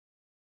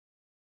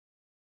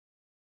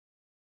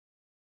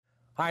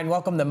Hi, and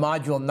welcome to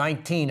Module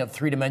 19 of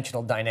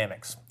Three-Dimensional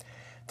Dynamics.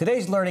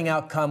 Today's learning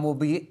outcome will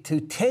be to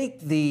take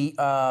the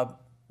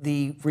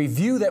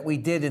review that we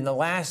did in the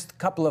last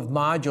couple of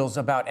modules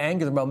about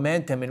angular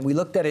momentum, and we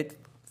looked at it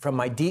from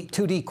my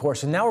 2D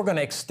course, and now we're going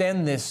to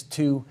extend this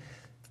to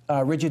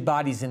rigid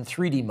bodies in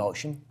 3D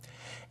motion.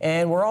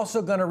 And we're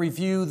also going to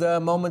review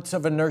the moments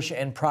of inertia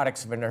and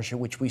products of inertia,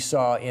 which we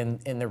saw in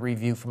the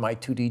review from my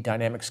 2D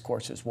dynamics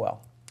course as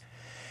well.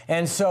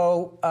 And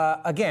so,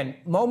 again,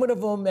 moment of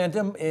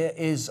momentum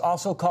is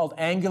also called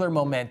angular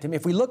momentum.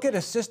 If we look at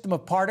a system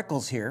of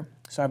particles here,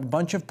 so I have a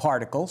bunch of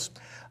particles.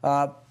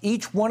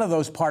 Each one of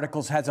those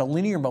particles has a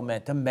linear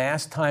momentum,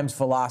 mass times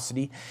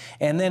velocity.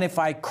 And then if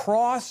I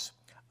cross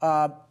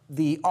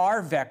the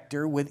r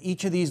vector with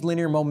each of these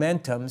linear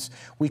momentums,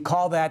 we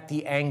call that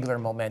the angular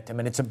momentum,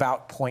 and it's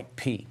about point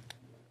P.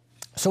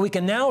 So we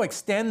can now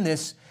extend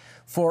this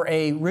for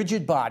a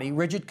rigid body,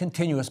 rigid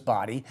continuous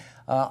body,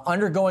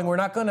 we're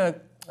not going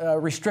to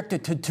restrict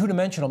it to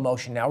two-dimensional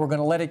motion now. We're going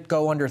to let it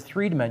go under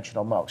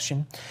three-dimensional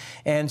motion.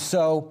 And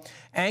so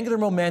angular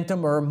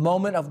momentum, or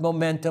moment of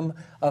momentum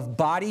of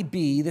body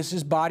B, this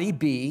is body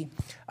B,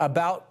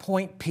 about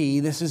point P,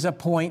 this is a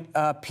point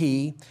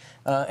P,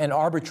 an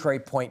arbitrary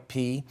point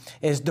P,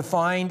 is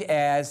defined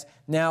as,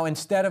 now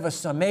instead of a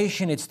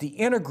summation, it's the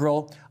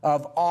integral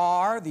of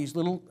R, these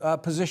little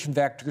position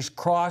vectors,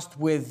 crossed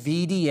with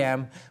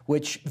VDM,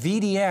 which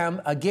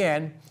VDM,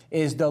 again,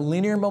 is the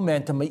linear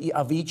momentum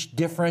of each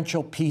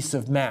differential piece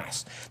of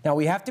mass. Now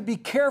we have to be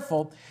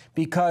careful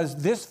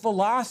because this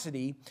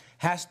velocity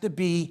has to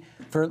be,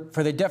 for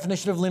the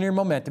definition of linear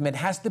momentum, it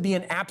has to be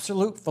an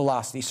absolute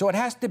velocity. So it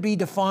has to be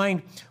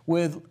defined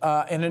with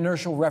an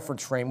inertial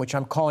reference frame, which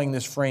I'm calling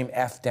this frame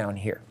F down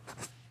here.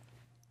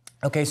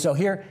 Okay, so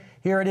here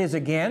it is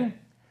again.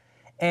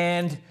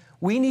 And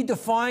we need to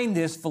find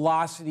this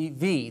velocity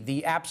V,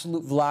 the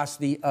absolute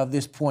velocity of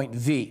this point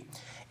V.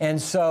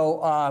 And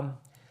so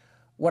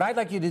what I'd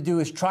like you to do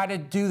is try to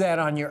do that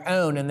on your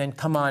own and then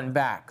come on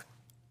back.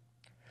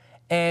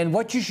 And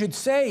what you should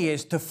say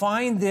is, to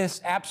find this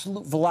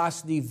absolute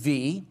velocity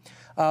V,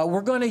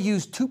 we're going to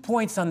use 2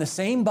 points on the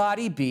same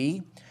body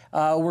B.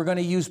 We're going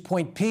to use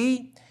point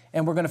P,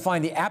 and we're going to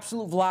find the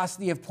absolute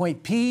velocity of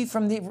point P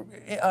from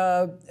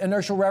the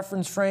inertial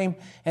reference frame,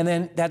 and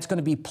then that's going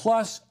to be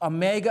plus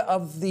omega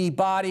of the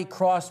body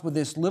crossed with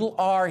this little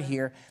r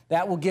here.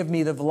 That will give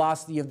me the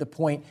velocity of the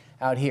point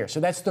out here. So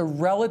that's the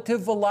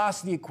relative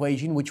velocity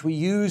equation, which we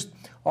used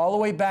all the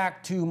way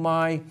back to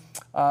my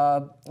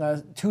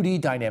 2D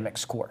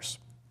dynamics course.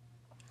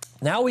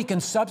 Now we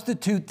can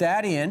substitute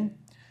that in.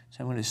 So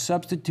I'm going to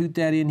substitute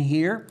that in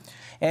here.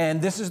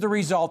 And this is the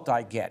result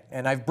I get.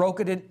 And I've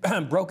broken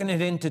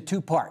it into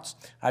 2 parts.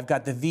 I've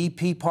got the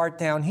VP part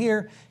down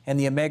here and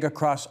the omega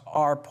cross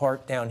R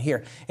part down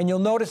here. And you'll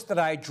notice that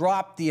I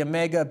dropped the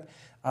omega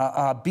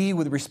B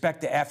with respect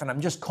to F, and I'm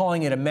just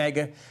calling it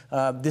omega.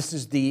 This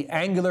is the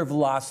angular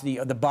velocity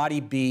of the body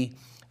B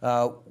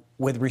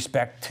with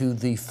respect to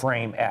the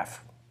frame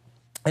F.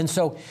 And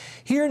so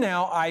here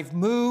now I've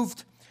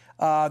moved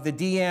the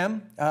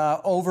dm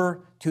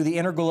over to the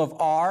integral of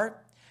R.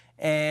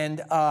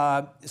 And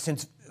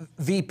since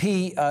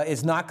VP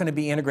is not going to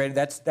be integrated,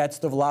 that's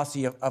the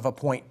velocity of a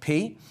point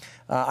P.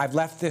 I've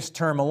left this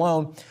term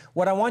alone.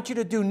 What I want you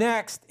to do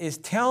next is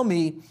tell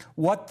me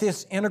what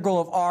this integral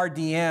of R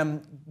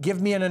dm,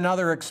 give me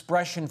another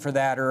expression for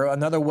that, or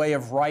another way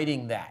of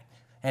writing that.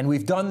 And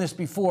we've done this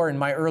before in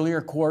my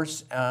earlier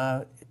courses.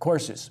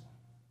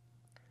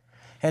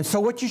 And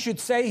so what you should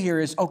say here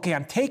is, okay,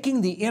 I'm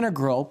taking the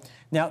integral.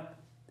 Now,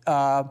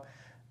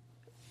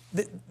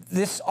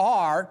 this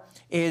R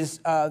is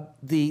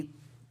the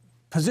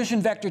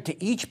position vector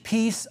to each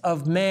piece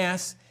of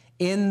mass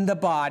in the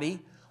body,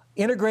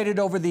 integrated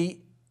over the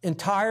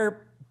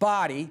entire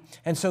body.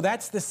 And so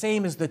that's the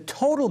same as the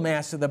total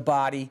mass of the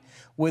body,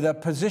 with a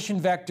position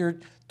vector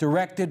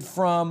directed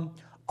from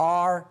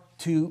R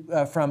to,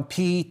 from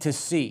P to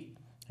C.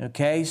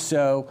 Okay,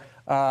 so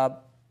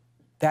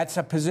that's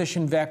a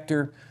position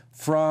vector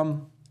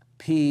from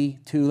P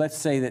to, let's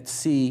say that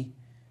C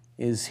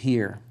is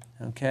here.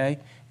 Okay,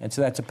 and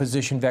so that's a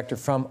position vector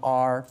from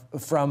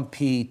from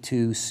P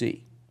to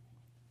C.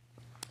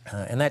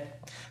 And that's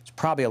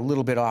probably a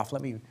little bit off.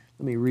 Let me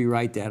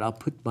rewrite that. I'll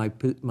put my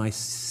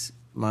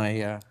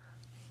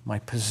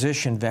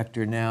position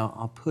vector now.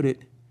 I'll put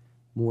it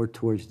more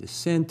towards the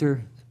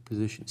center,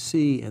 position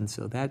C, and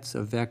so that's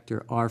a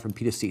vector R from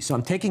P to C. So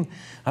I'm taking,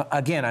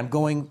 again, I'm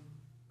going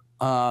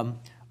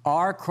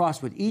R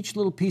crossed with each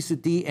little piece of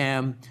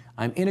dm.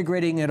 I'm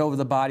integrating it over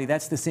the body.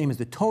 That's the same as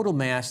the total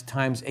mass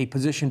times a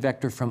position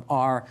vector from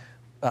R,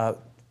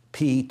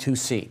 P to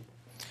C.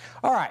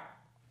 All right.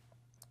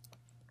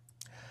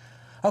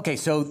 Okay,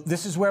 so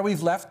this is where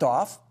we've left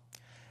off.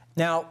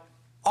 Now,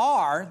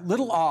 R,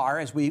 little r,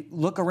 as we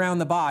look around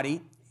the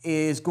body,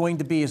 is going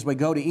to be, as we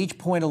go to each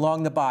point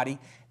along the body,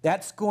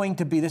 that's going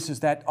to be, this is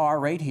that R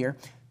right here,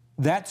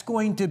 that's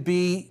going to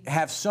be,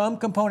 have some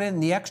component in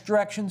the x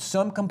direction,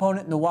 some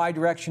component in the y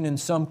direction, and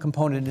some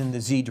component in the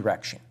z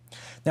direction.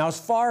 Now, as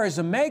far as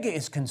omega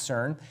is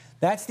concerned,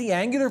 that's the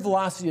angular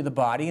velocity of the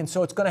body, and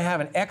so it's going to have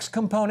an x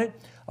component,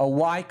 a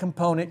y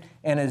component,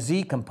 and a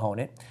z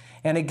component.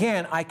 And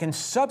again, I can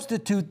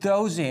substitute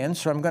those in,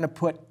 so I'm going to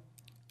put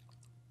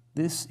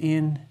this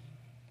in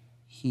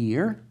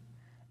here,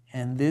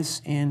 and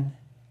this in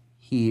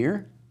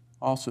here.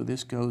 Also,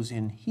 this goes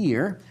in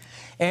here.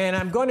 And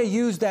I'm going to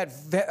use that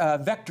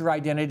vector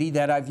identity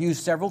that I've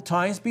used several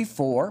times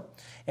before.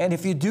 And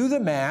if you do the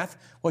math,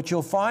 what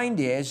you'll find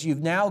is you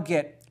now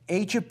get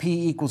h of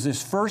p equals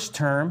this first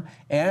term,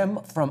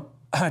 m from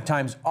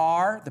times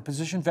r, the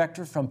position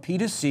vector from p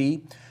to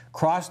c,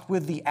 crossed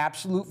with the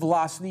absolute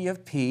velocity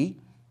of p.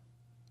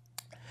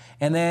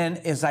 And then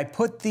as I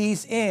put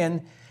these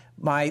in,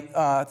 my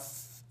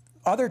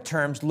other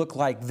terms look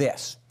like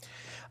this.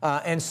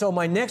 And so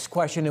my next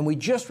question, and we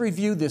just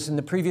reviewed this in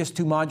the previous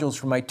 2 modules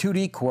for my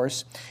 2D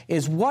course,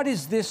 is what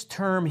is this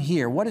term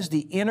here? What is the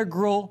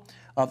integral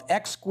of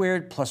x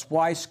squared plus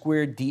y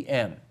squared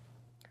dm?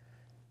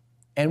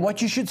 And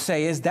what you should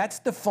say is that's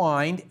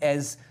defined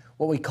as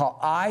what we call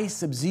I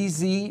sub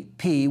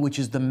zzp, which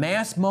is the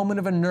mass moment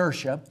of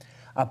inertia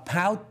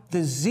about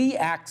the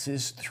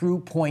z-axis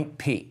through point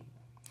P.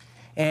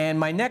 And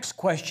my next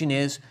question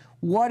is,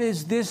 what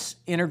is this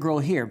integral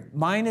here?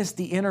 Minus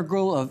the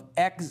integral of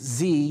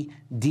xz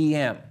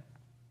dm.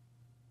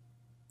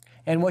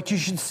 And what you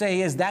should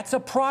say is that's a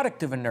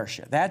product of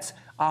inertia. That's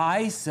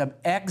I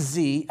sub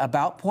xz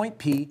about point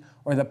P,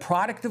 or the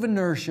product of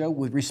inertia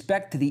with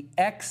respect to the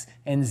x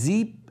and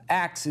z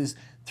axis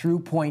through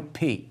point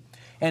P.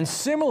 And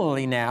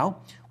similarly now,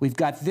 we've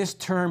got this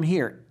term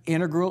here,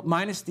 integral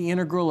minus the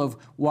integral of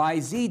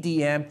yz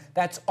dm.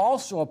 That's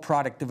also a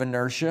product of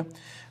inertia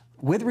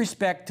with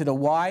respect to the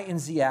y and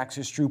z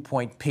axis through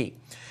point P.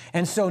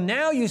 And so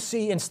now you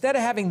see, instead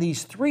of having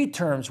these 3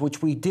 terms,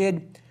 which we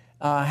did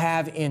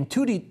have in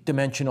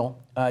 2D-dimensional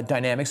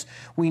dynamics,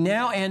 we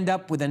now end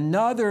up with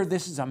another,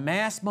 this is a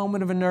mass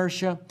moment of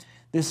inertia,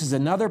 this is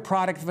another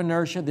product of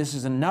inertia, this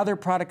is another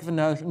product of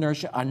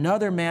inertia,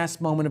 another mass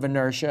moment of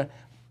inertia,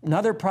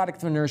 another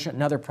product of inertia,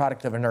 another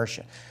product of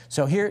inertia.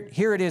 So here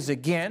it is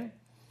again.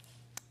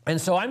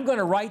 And so I'm going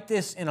to write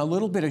this in a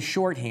little bit of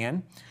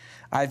shorthand.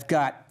 I've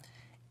got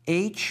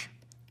h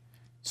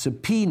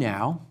sub p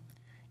now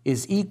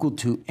is equal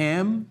to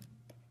m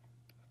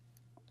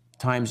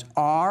times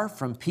r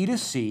from p to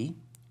c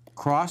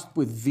crossed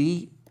with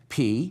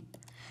vp.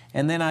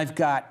 And then I've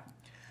got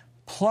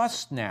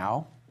plus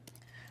now,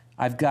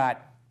 I've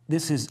got,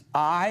 this is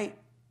I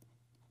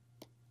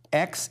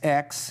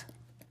xx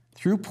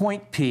through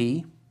point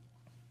P,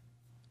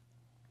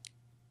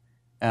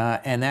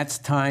 and that's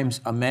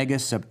times omega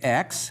sub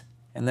x.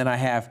 And then I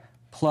have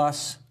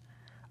plus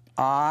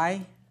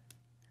I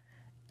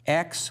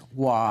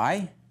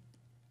xy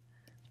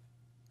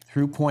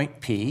through point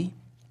P,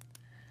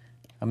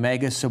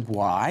 omega sub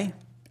y,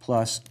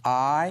 plus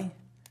I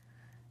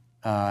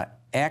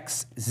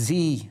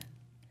xz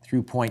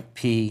through point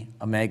P,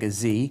 omega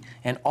z.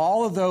 And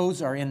all of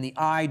those are in the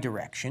I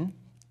direction.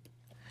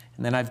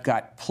 And then I've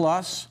got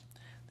plus,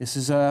 this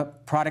is a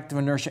product of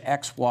inertia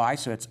xy,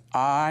 so it's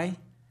I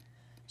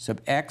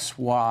sub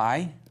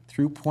xy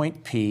through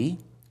point P,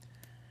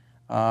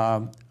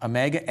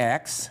 omega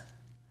x,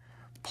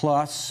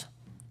 plus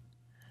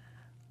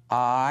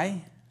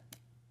I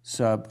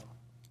sub,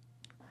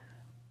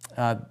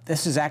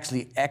 this is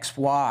actually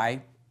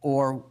xy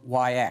or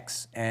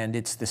yx, and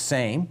it's the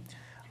same.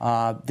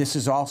 This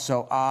is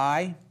also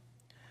I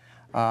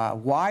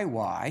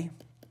yy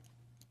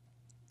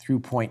through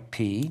point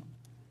P,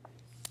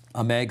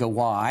 omega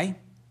y.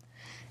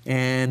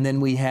 And then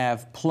we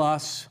have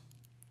plus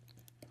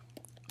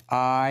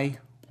I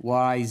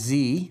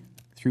yz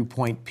through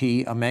point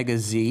P, omega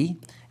z.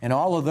 And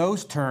all of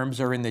those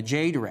terms are in the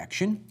j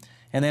direction.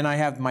 And then I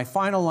have my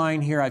final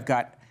line here. I've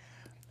got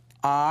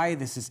I,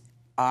 this is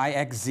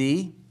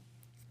Ixz.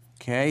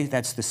 Okay,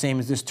 that's the same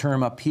as this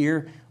term up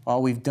here.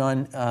 All we've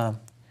done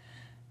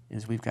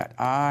is we've got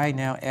I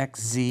now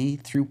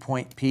xz through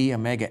point P,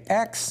 omega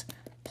x,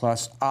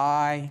 plus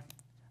I,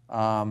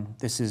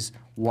 this is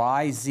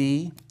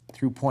yz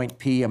through point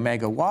P,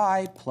 omega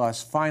y,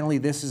 plus finally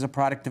this is a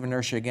product of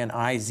inertia again,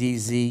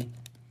 Izz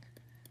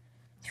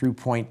through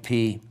point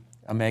P,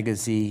 omega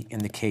z in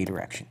the k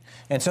direction.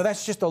 And so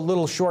that's just a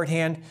little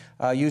shorthand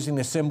using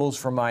the symbols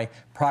for my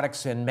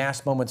products and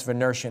mass moments of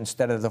inertia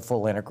instead of the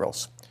full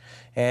integrals.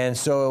 And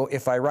so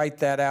if I write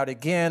that out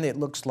again, it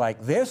looks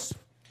like this.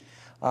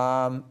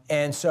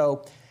 And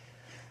so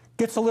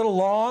gets a little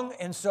long.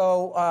 And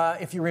so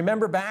if you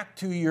remember back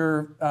to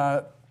your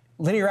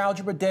linear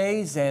algebra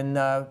days and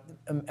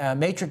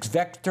matrix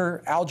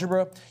vector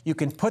algebra, you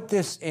can put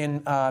this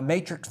in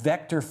matrix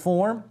vector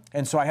form.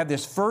 And so I have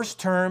this first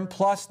term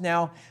plus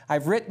now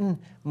I've written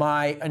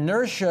my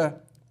inertia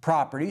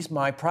properties,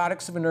 my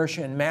products of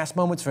inertia and mass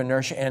moments of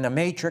inertia in a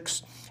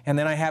matrix. And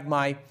then I have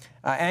my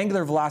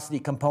angular velocity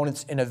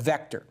components in a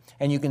vector.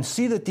 And you can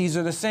see that these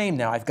are the same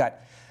now. I've got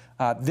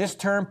this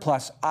term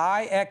plus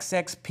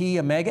Ixxp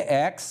omega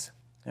x,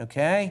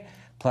 okay,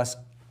 plus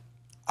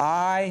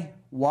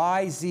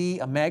Iyz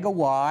omega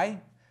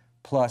y,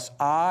 plus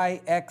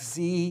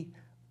IXZ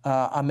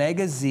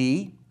omega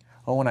Z.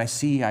 Oh, and I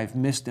see I've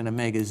missed an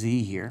omega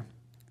Z here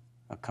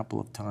a couple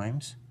of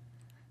times.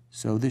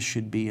 So this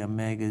should be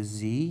omega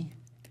Z,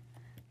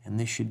 and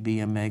this should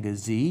be omega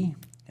Z,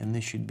 and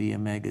this should be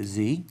omega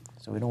Z.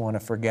 So we don't want to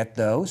forget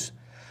those.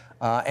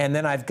 And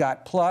then I've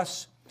got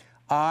plus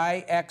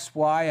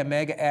IXY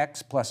omega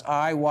X plus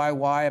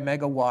IYY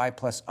omega Y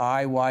plus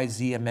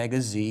IYZ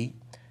omega Z.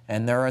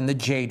 And they're in the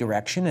J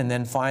direction. And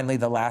then finally,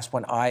 the last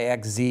one,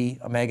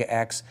 IXZ omega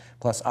X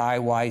plus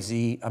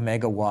IYZ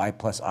omega Y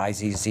plus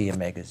IZZ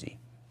omega Z.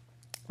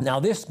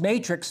 Now, this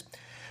matrix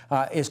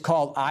is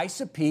called I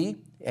sub P,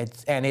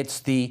 and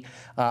it's the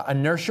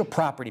inertial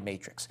property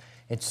matrix.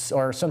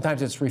 Or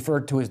sometimes it's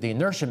referred to as the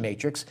inertia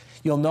matrix.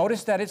 You'll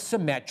notice that it's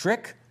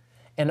symmetric,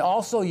 and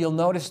also you'll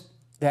notice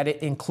that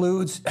it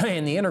includes,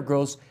 in the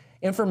integrals,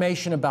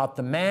 information about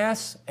the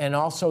mass and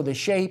also the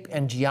shape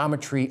and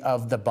geometry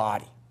of the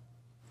body.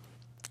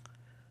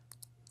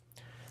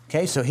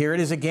 Okay, so here it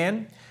is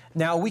again.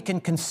 Now we can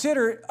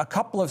consider a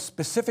couple of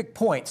specific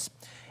points.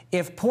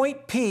 If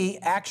point P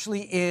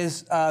actually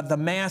is the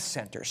mass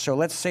center, so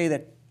let's say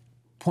that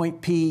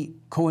point P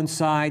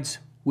coincides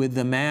with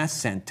the mass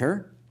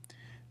center.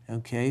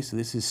 Okay, so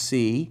this is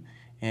C,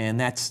 and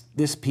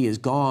this P is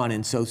gone,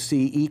 and so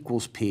C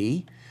equals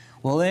P.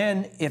 Well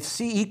then, if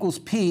C equals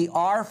P,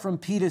 R from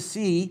P to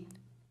C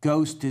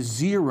goes to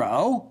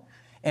 0,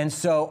 and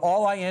so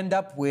all I end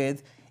up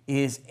with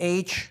is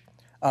H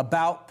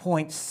about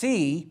point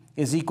C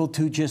is equal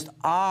to just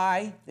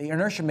I, the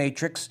inertia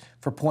matrix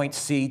for point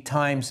C,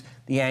 times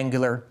the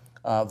angular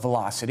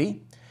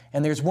velocity.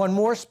 And there's one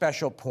more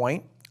special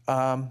point.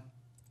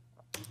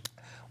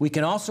 We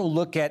can also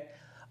look at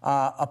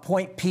a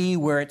point P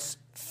where it's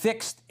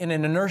fixed in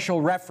an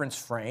inertial reference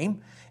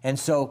frame. And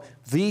so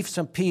V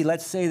sub P,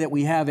 let's say that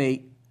we have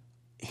a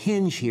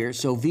hinge here.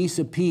 So V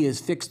sub P is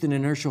fixed in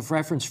an inertial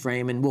reference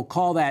frame, and we'll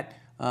call that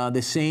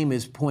the same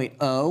as point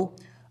O.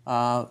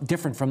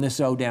 Different from this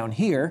O down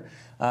here.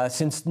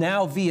 Since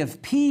now V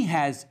of P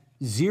has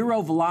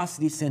 0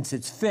 velocity since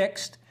it's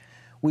fixed,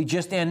 we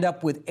just end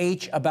up with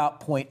H about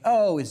point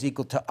O is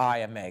equal to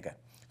I omega.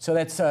 So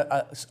that's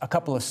a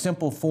couple of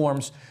simple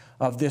forms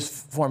of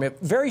this formula.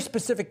 Very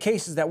specific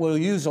cases that we'll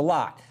use a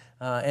lot.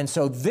 And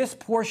so this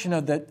portion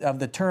of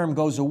the term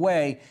goes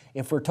away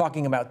if we're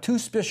talking about two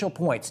special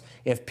points,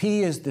 if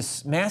P is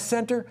the mass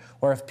center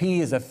or if P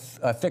is a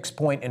fixed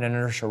point in an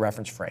inertial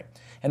reference frame.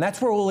 And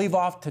that's where we'll leave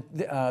off to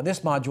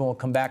this module. We'll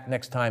come back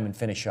next time and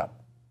finish up.